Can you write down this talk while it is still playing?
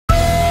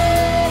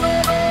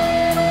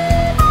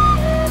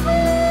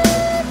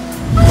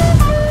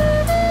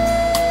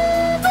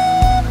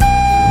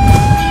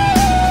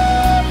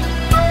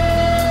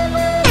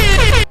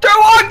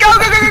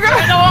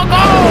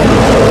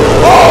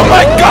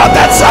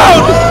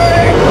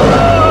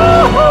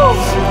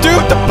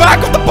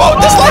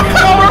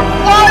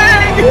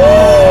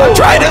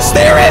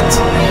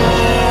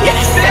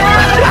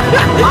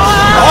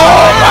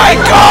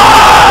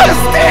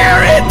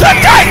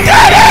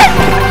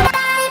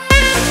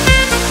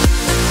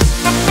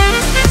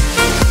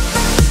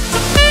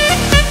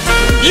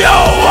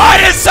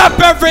up,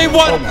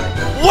 everyone?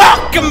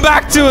 Welcome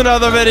back to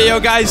another video,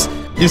 guys.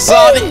 You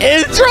saw the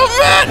intro,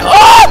 man.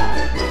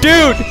 Oh,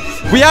 dude,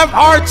 we have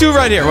R2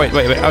 right here. Wait.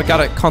 I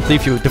can't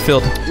leave you, the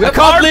field. I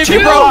can't leave you,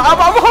 bro.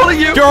 I'm holding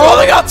you. You're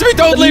holding on to me.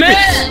 Don't leave me.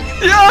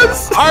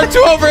 Yes. R2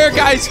 over here,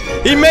 guys.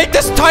 He made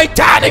this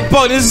Titanic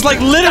boat. This is like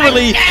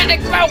literally.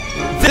 Titanic boat.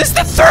 This is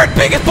the third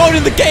biggest boat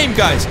in the game,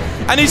 guys.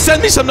 And he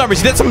sent me some numbers.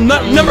 He did some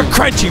number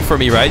crunching for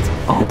me, right?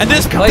 Oh, and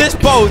this boat.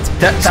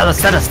 Tell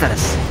us.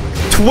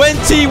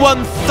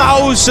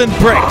 21,000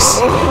 bricks.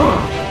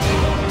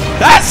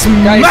 That's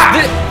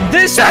mad.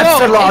 That's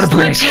a lot of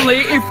bricks. Literally,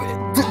 if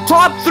the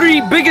top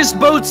 3 biggest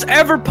boats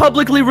ever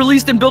publicly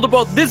released in Build a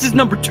Boat, this is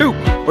number 2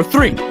 or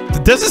 3.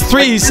 This is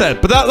 3, he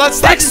said, but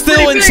that's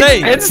still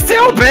insane. It's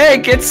still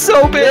big. It's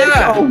so big.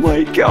 Yeah. Oh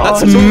my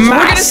god. That's massive. We're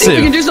gonna see if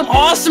we can do some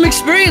awesome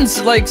experience,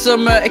 like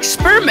some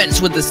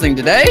experiments with this thing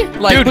today.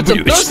 Like put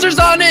some thrusters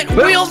on it,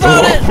 wheels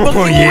on it.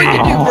 Before we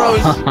can do,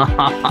 bros.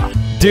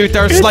 Dude,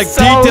 there's like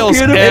details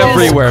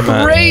everywhere,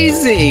 man.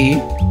 Crazy.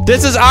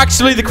 This is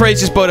actually the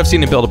craziest boat I've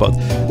seen in Build a Boat.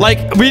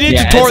 Like, we need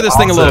to tour this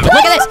thing a little bit.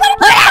 Look at this.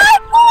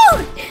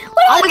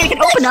 Oh, it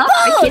can open up.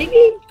 Are you kidding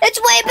me? It's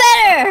way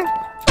better.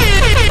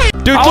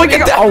 Dude, look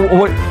at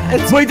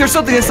that. Wait, there's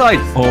something inside.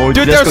 Oh,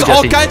 dude, there's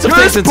all kinds of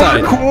things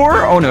inside.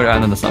 Parkour? Oh, no,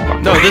 that's not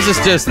parkour. No, this is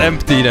just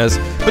emptiness.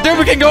 But then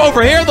we can go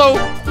over here, though.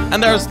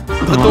 And there's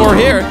the door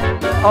here.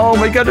 Oh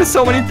my god, there's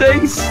so many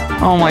things.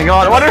 Oh my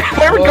god,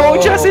 where are we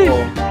going, Jesse?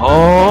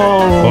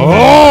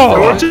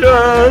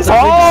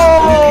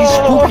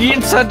 Spooky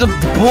inside the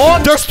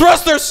boat. There's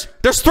thrusters.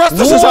 There's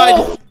thrusters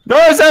inside.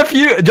 There's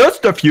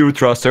just a few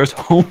thrusters.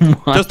 Oh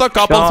my Just a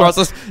couple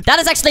thrusters. That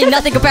is actually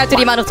nothing compared to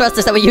the amount of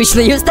thrusters that we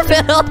usually use to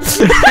build.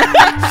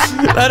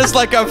 That is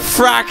like a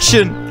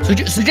fraction. So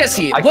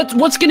Jesse,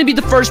 what's gonna be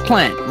the first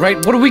plan, right?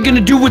 What are we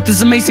gonna do with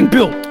this amazing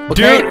build?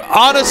 Okay? Dude,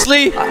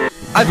 honestly,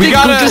 I think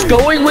just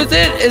going with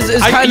it is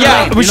kind of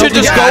yeah. We should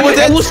just go with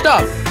it. Cool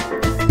stuff.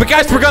 But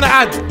guys, we're gonna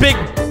add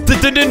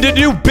the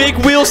new big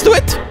wheels to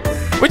it,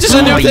 which is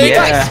a new thing.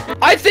 Yeah.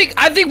 I think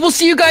we'll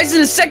see you guys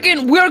in a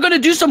second. We are gonna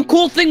do some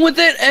cool thing with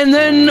it, and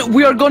then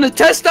we are gonna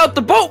test out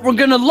the boat. We're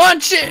gonna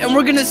launch it, and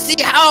we're gonna see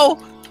how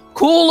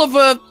cool of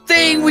a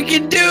thing we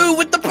can do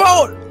with the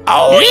boat.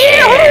 Oh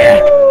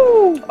yeah!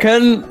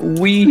 Can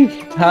we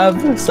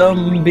have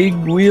some big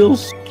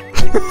wheels?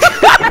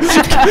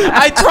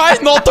 I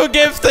tried not to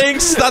give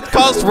things that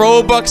cost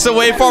Robux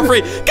away for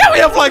free. Can we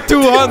have like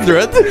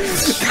 200?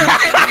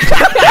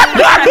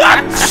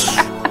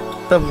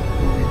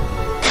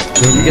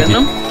 You getting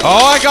them?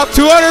 Oh, I got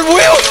 200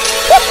 wheels!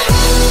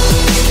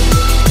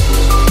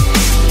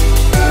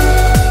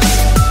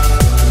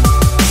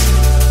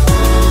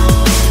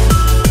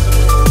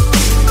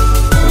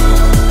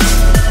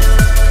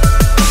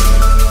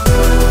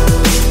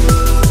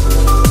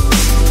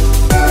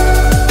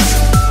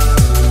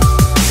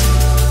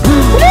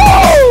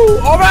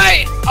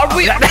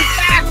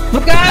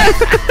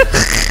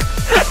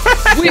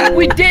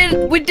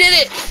 We did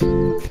it!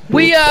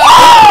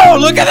 Whoa!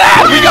 Look at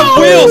that! We got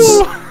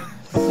wheels!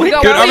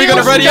 Are we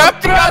gonna ready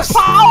up?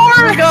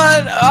 Power! We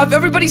got,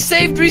 everybody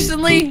saved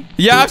recently?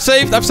 Yeah, I've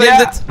saved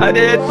it. I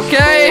did.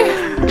 Okay.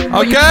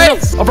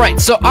 Alright,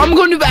 so I'm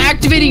going to be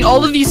activating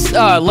all of these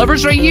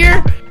levers right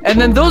here. And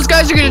then those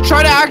guys are gonna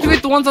try to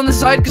activate the ones on the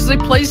side because they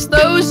placed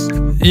those.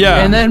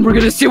 Yeah. And then we're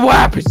gonna see what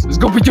happens. It's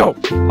gonna be dope.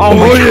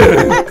 Oh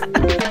yeah.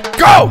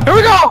 Go! Here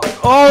we go!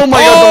 Oh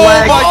my god, the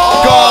lag. Oh my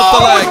god,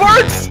 the lag. It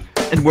works!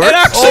 It works? It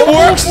actually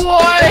works!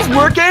 Boy. It's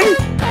working?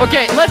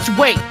 Okay, let's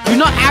wait. Do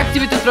not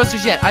activate the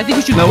thrusters yet. I think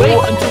we should wait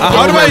until...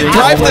 how do I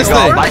drive this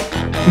thing?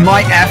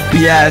 My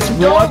FPS.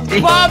 What?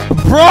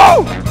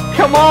 Bro!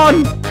 Come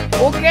on!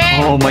 Okay.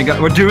 Oh my god,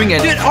 we're doing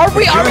it. Dude, are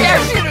we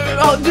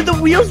actually... do the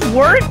wheels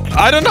work?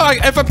 I don't know.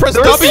 If I press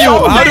W,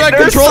 how do I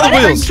control the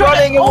wheels?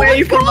 Running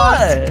away from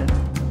us.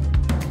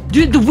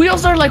 Dude, the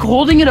wheels are like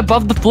holding it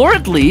above the floor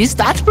at least.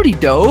 That's pretty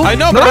dope. I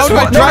know, but how do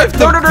I drive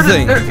the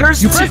thing?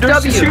 There's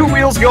two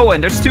wheels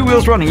going. There's 2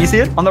 wheels running. You see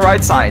it? On the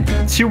right side.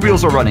 2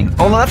 wheels are running.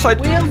 On the left side,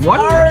 wheels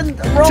 1,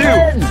 2.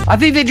 I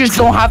think they just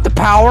don't have the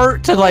power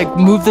to like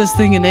move this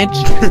thing an inch.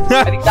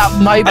 I think that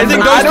might be. I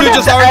think those two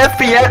just are.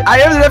 I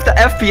don't have the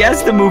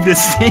FPS to move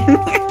this thing.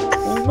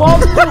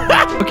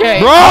 Okay.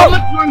 Bro! How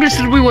much longer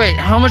should we wait?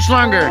 How much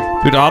longer?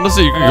 Dude,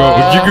 honestly, you could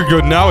go. You could go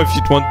now if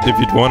you'd want.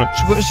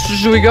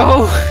 Should we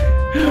go?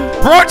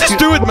 Bro, just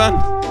do it, man.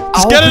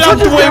 Just get it out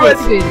the way with.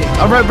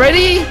 All right,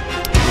 ready?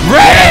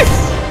 Ready?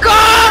 Go!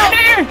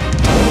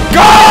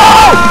 Go!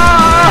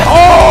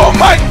 Oh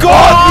my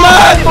god,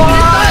 man! Oh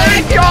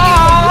my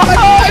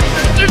god!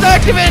 There's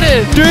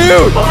activated,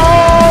 dude!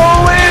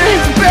 Oh,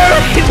 it's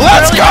buried.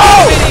 Let's go!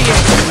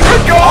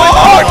 We're going!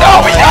 Oh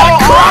no, we gotta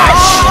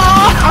crash!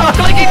 I'm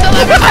clicking the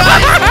lever,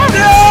 guys!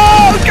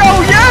 No! Go,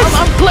 yes!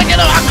 I'm clicking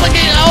all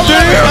the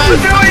levers,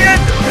 we're doing it!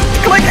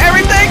 Click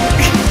everything!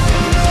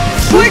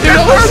 Click the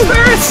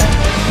thrusters!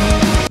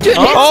 Dude,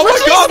 oh my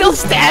god! Still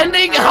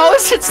standing? How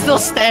is it still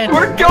standing?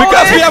 We're going!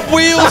 Because we have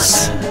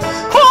wheels!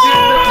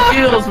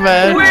 Wheels,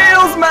 man.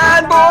 Wheels,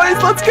 man,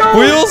 boys! Let's go.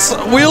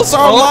 Wheels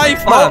are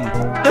life, man.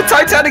 The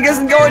Titanic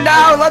isn't going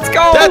down. Let's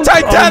go. The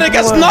Titanic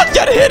has not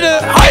yet hit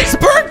an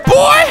iceberg,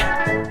 boy.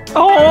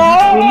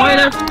 We might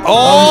have.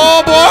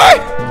 Oh, boy.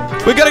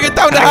 We gotta get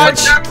down the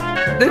hatch.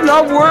 It's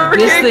not working.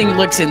 This thing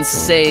looks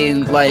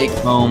insane. Like.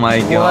 Oh my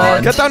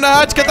god. Get down the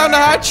hatch. Get down the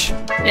hatch.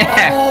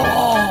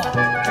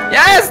 Yeah.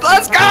 Yes,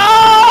 let's go.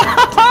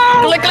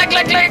 Click, click,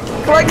 click, click.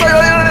 Click, click,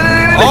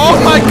 click. Oh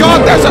my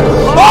god, there's a...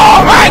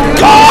 Oh my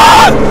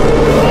god!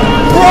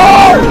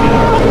 Bro!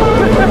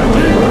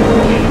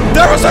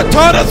 There was a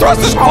ton of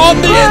thrusters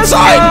on the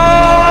inside!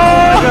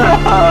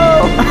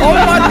 Oh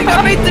my, I think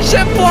I made the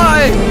ship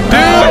fly! Dude!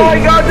 Oh my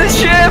god, the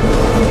ship!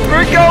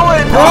 We're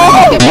going!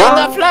 Bro!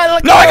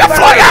 No, I got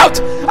flung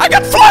out! I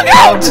got flung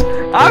out!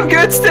 I'm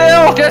good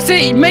still!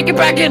 Jesse, make it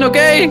back in,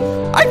 okay?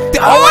 Oh my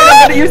god,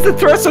 I'm gonna use the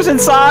thrusters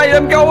inside!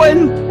 I'm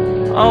going!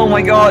 Oh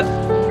my god.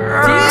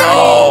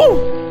 No!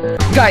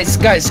 Guys,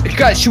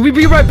 should we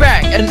be right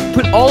back and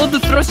put all of the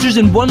thrusters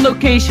in one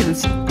location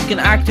so we can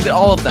activate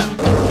all of them?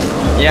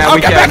 Yeah,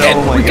 we get can. back in.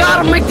 Oh my We god.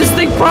 gotta make this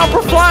thing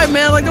proper fly,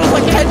 man. Like, there was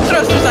like 10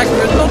 thrusters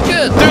activated. No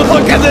good. Dude,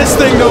 look at this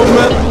thing though,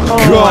 man. Oh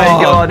my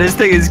god, this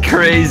thing is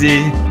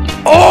crazy.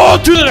 Oh,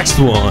 to the next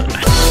one.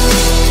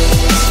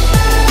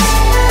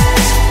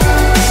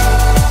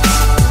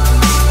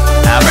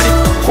 I'm ready.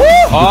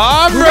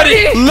 I'm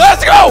ready.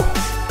 Let's go.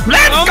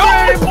 Let's go,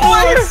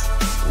 boys!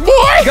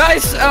 Boy.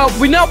 Guys,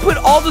 we now put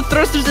all the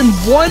thrusters in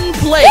one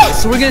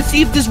place. So we're gonna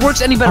see if this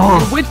works any better. We're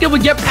gonna wait till we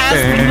get past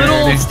the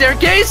little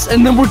staircase,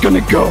 and then we're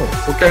gonna go.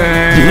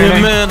 Yeah,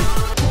 man.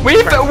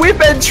 We've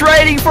been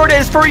training for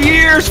this for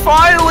years.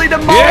 Finally, the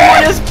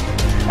moment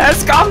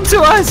has come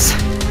to us.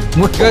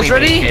 You guys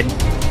ready?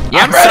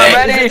 Yeah, I'm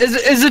ready.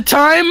 Is it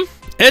time?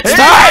 It's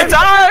time.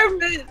 Time.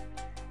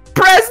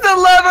 Press the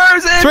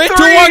levers in 3, 2,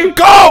 1, 3,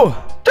 go.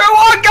 2,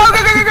 1, go,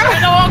 go, go, go, go.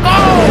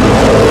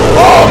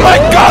 Oh my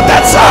god,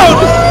 that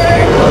sound!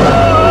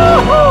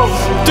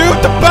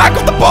 Dude, the back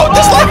of the boat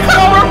is like...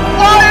 We're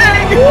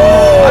flying!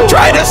 I'm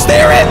trying to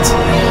steer it!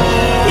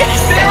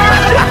 Yes!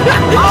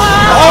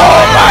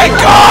 Oh my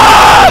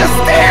god!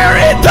 Steer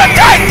it! The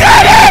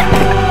Titanic!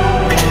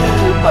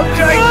 I'm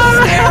trying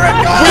to steer it,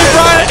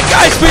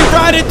 guys. We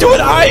ran into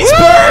an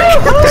iceberg!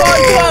 Oh my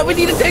god, we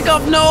need to take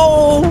off.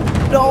 No!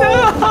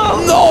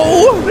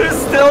 There's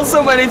still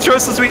so many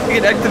thrusters we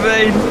can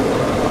activate.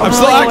 I'm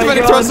still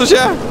activating thrusters,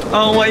 yeah?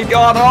 Oh my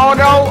god, oh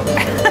no!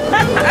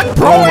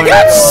 Bro, we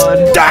got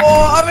stuck!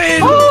 Oh, I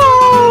mean,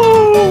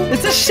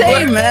 it's a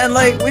shame, man.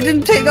 Like, we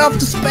didn't take off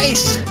to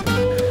space.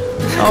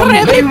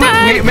 Maybe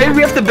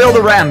we have to build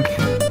a ramp.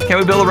 Can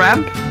we build a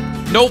ramp?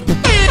 Nope.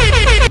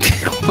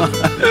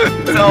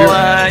 So,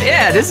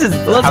 yeah, this is...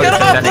 Let's get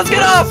off, let's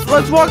get off.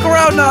 Let's walk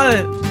around on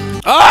it.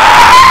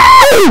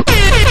 Ah!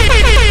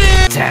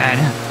 Dad.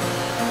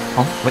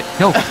 Oh, wait,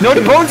 no,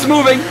 the boat's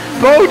moving!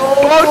 Boat,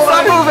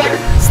 stop moving!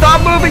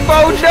 Stop moving,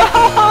 boat, no!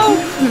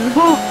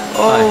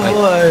 Oh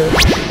boy.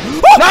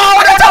 No,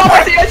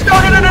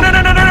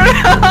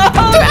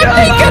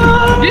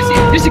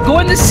 Just go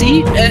in the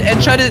seat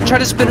and try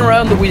to spin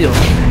around the wheel.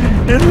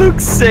 It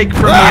looks sick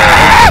from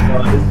here.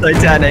 This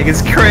Titanic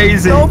is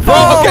crazy. No,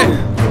 Oh, okay.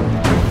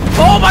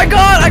 Oh my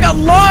god, I got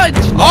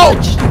launched!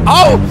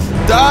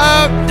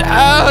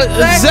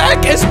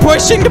 Zach is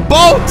pushing the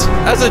boat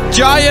as a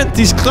giant.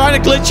 He's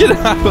trying to glitch it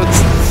out.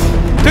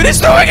 Dude, he's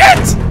doing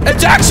it!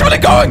 It's actually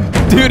going!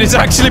 Dude, he's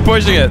actually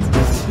pushing it.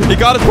 He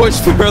got it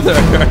pushed further.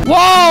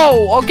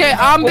 Whoa! Okay,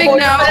 I'm big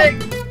now.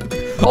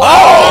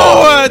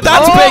 Oh,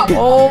 that's big!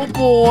 Oh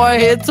boy,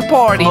 it's a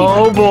party.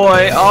 Oh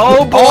boy,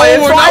 Oh,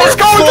 it's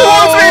going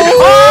towards me!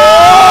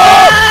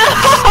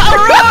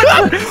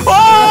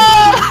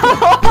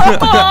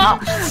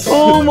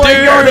 Oh my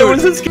god, that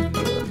was a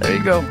There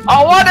you go.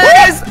 Oh, what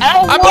is?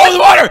 I'm below the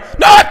water!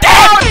 No, I'm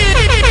dead!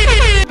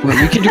 Wait,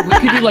 we could do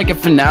like a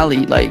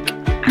finale, like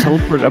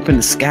teleport up in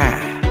the sky.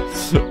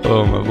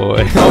 Oh my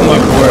boy. Oh my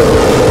boy.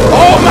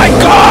 Oh my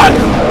god!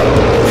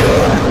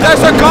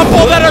 There's a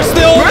couple that are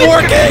still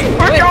working!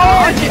 We're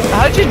going!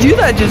 How'd you do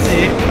that,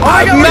 Jesse?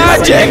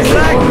 Magic!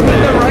 Exactly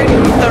the right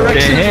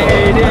direction.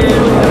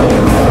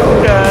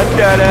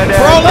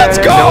 Bro, let's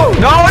go!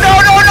 No!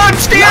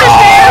 Steer!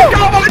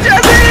 Come on,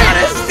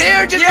 Jesse!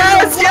 Steer, just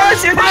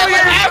Yes, you're doing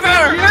it!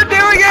 You're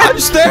doing it! I'm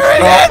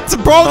steering it!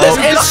 Bro, this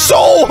is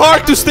so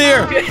hard to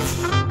steer!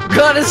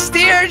 Gotta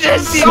steer,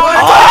 Jesse.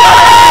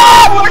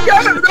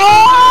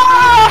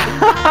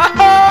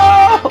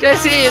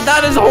 Jesse,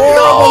 that is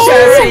horrible.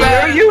 Jesse,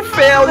 you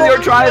failed your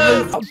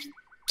driving.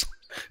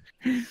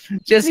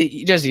 Jesse,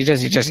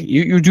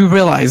 you do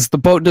realize the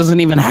boat doesn't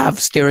even have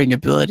steering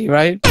ability,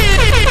 right?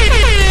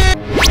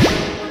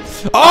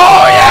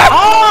 Oh, yeah!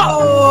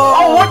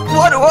 What?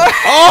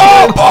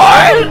 Oh,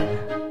 boy!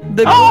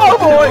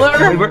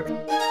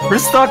 We're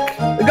stuck.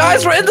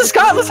 Guys, we're in the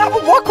sky. Let's have a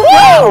walk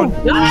around.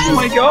 Oh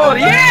my god,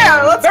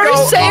 yeah, let's Very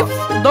go. safe.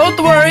 Don't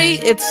worry.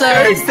 It's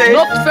Very safe.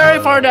 not very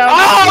far down.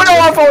 Oh no,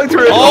 I'm falling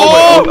through it.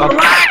 Oh,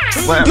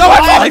 relax. No,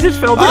 I'm falling! I just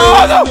fell through.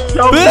 Oh,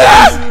 no!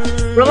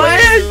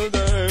 Relax.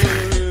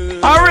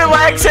 I'm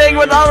relaxing,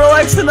 but not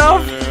relaxed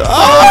enough.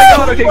 Oh, my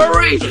god, okay.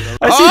 Worry.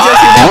 I see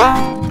Jesse.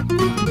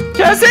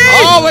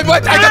 Oh, wait,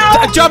 what? I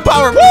got jump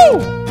power. Woo!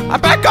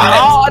 I'm back on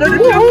it. Oh, I don't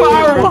have jump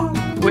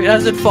power. Wait,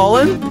 has it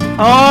fallen?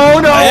 Oh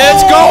no!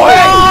 It's going.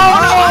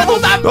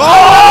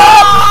 Oh,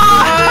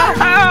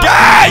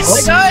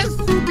 Guys!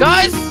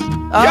 Guys!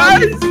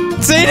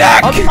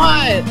 TITANIC! I'll be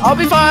fine. I'll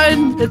be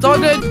fine. It's all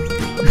good.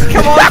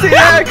 Come on,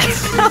 TITANIC!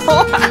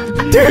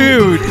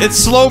 Dude, it's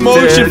slow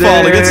motion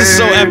falling. This is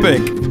so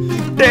epic.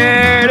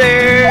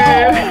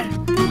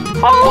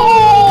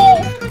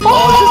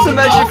 Oh, just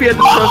imagine if he had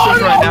the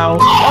thrusters right now.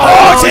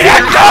 Oh,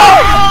 TITANIC, no!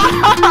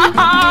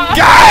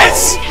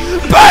 Guys!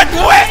 But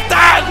with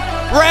that,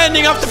 we're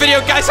ending off the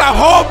video, guys. I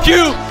hope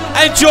you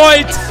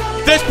enjoyed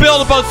this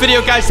build-a-boat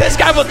video, guys. This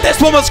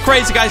one was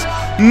crazy, guys.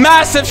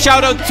 Massive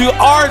shout out to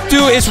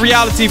R2 is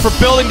Reality for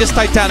building this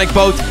Titanic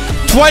boat.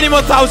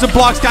 21,000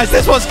 blocks, guys.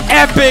 This was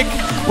epic.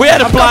 We had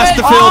a blast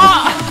to film.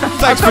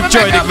 Thanks for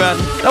joining, man.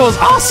 That was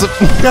awesome.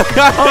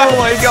 Oh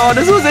my god,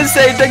 this was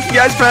insane. Thank you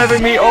guys for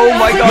having me. Oh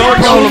my god, No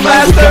problem,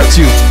 man. We got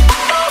you.